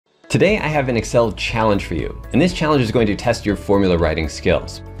Today I have an Excel challenge for you, and this challenge is going to test your formula writing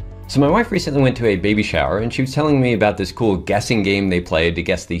skills. So my wife recently went to a baby shower and she was telling me about this cool guessing game they played to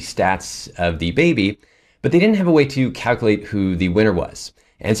guess the stats of the baby, but they didn't have a way to calculate who the winner was.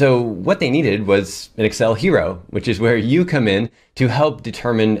 And so what they needed was an Excel hero, which is where you come in to help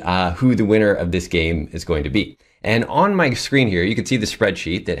determine who the winner of this game is going to be. And on my screen here, you can see the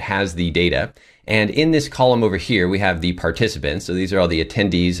spreadsheet that has the data. And in this column over here, we have the participants. So these are all the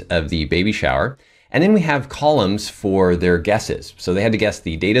attendees of the baby shower. And then we have columns for their guesses. So they had to guess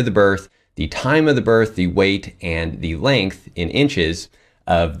the date of the birth, the time of the birth, the weight, and the length in inches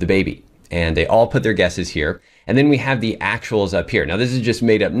of the baby. And they all put their guesses here. And then we have the actuals up here. Now this is just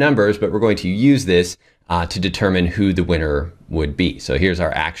made up numbers, but we're going to use this to determine who the winner would be. So here's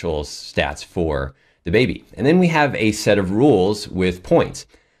our actual stats for the baby. And then we have a set of rules with points.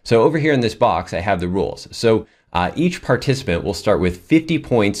 So over here in this box, I have the rules. So each participant will start with 50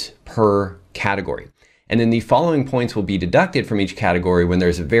 points per category. And then the following points will be deducted from each category when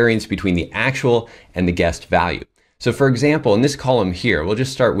there's a variance between the actual and the guessed value. So for example, in this column here, we'll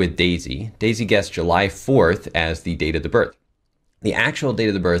just start with Daisy. Daisy guessed July 4th as the date of the birth. The actual date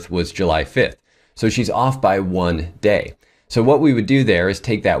of the birth was July 5th. So she's off by 1 day. So what we would do there is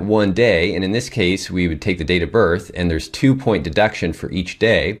take that 1 day, and in this case, we would take the date of birth, and there's 2-point deduction for each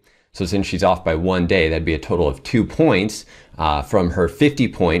day. So since she's off by 1 day, that'd be a total of 2 points from her 50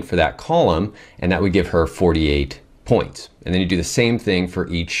 point for that column, and that would give her 48 points. And then you do the same thing for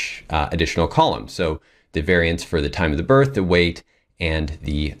each additional column. So the variance for the time of the birth, the weight, and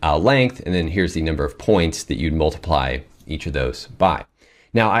the length, and then here's the number of points that you'd multiply each of those by.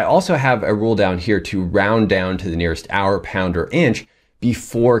 Now, I also have a rule down here to round down to the nearest hour, pound, or inch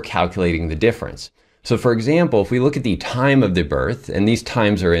before calculating the difference. So for example, if we look at the time of the birth, and these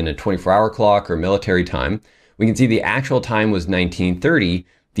times are in a 24-hour clock or military time, we can see the actual time was 1930.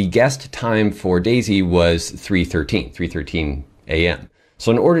 The guessed time for Daisy was 3:13 a.m.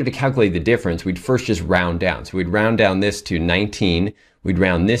 So in order to calculate the difference, we'd first just round down. So we'd round down this to 19. We'd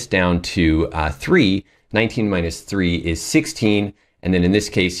round this down to 3. 19 minus 3 is 16. And then in this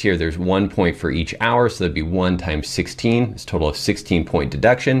case here, there's 1 point for each hour. So that'd be 1 times 16. It's a total of 16-point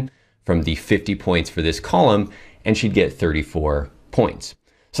deduction from the 50 points for this column. And she'd get 34 points.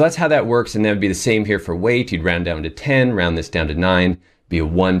 So that's how that works. And that would be the same here for weight. You'd round down to 10, round this down to 9, be a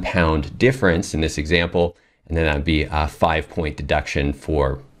 1 pound difference in this example. And then that'd be a 5-point deduction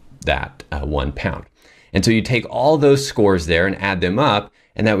for that 1 pound. And so you take all those scores there and add them up,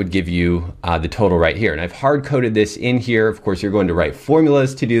 and that would give you the total right here. And I've hard-coded this in here. Of course, you're going to write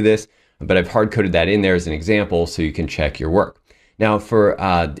formulas to do this, but I've hard-coded that in there as an example so you can check your work. Now for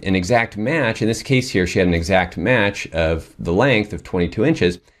an exact match, in this case here, she had an exact match of the length of 22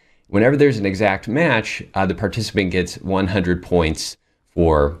 inches. Whenever there's an exact match, the participant gets 100 points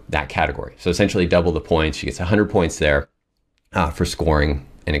for that category. So essentially double the points. She gets 100 points there for scoring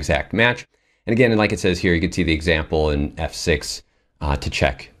an exact match. And again, like it says here, you can see the example in F6 to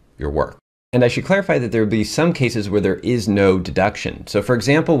check your work. And I should clarify that there will be some cases where there is no deduction. So for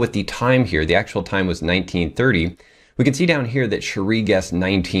example, with the time here, the actual time was 1930. We can see down here that Cherie guessed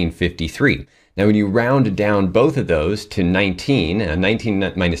 1953. Now, when you round down both of those to 19,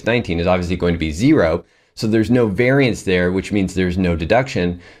 19 minus 19 is obviously going to be 0. So there's no variance there, which means there's no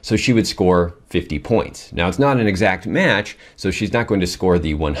deduction. So she would score 50 points. Now, it's not an exact match, so she's not going to score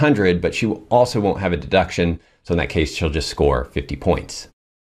the 100, but she also won't have a deduction. So in that case, she'll just score 50 points.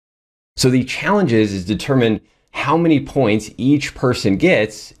 So the challenge is determine how many points each person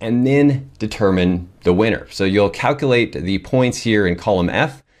gets and then determine the winner. So you'll calculate the points here in column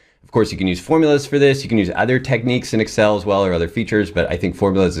F. Of course, you can use formulas for this. You can use other techniques in Excel as well or other features, but I think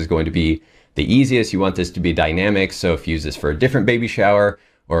formulas is going to be the easiest. You want this to be dynamic. So if you use this for a different baby shower,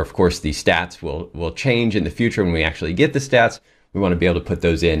 or of course the stats will change in the future when we actually get the stats, we want to be able to put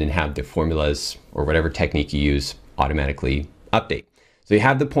those in and have the formulas or whatever technique you use automatically update. So you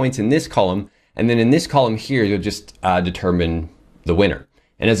have the points in this column, and then in this column here, you'll just determine the winner.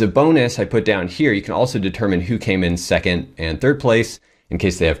 And as a bonus, I put down here, you can also determine who came in second and third place in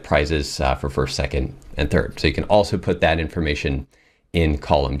case they have prizes for first, second, and third. So you can also put that information in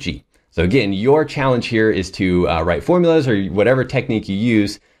column G. So again, your challenge here is to write formulas or whatever technique you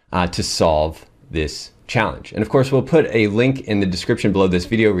use to solve this challenge. And of course, we'll put a link in the description below this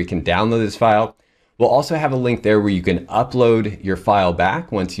video where you can download this file. We'll also have a link there where you can upload your file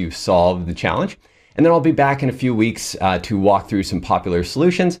back once you've solved the challenge. And then I'll be back in a few weeks to walk through some popular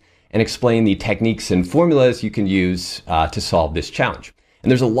solutions and explain the techniques and formulas you can use to solve this challenge.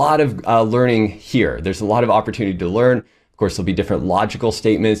 And there's a lot of learning here. There's a lot of opportunity to learn. Of course, there'll be different logical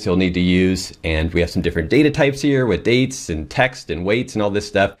statements you'll need to use, and we have some different data types here with dates and text and weights and all this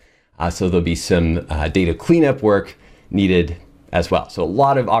stuff. So there'll be some data cleanup work needed as well. So a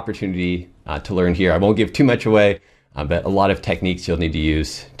lot of opportunity to learn here. I won't give too much away, but a lot of techniques you'll need to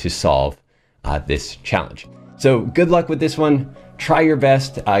use to solve this challenge. So good luck with this one. Try your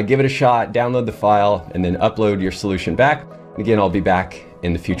best, give it a shot, download the file, and then upload your solution back. Again, I'll be back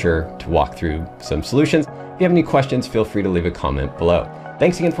in the future to walk through some solutions. If you have any questions, feel free to leave a comment below.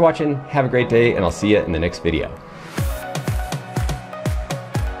 Thanks again for watching. Have a great day, and I'll see you in the next video.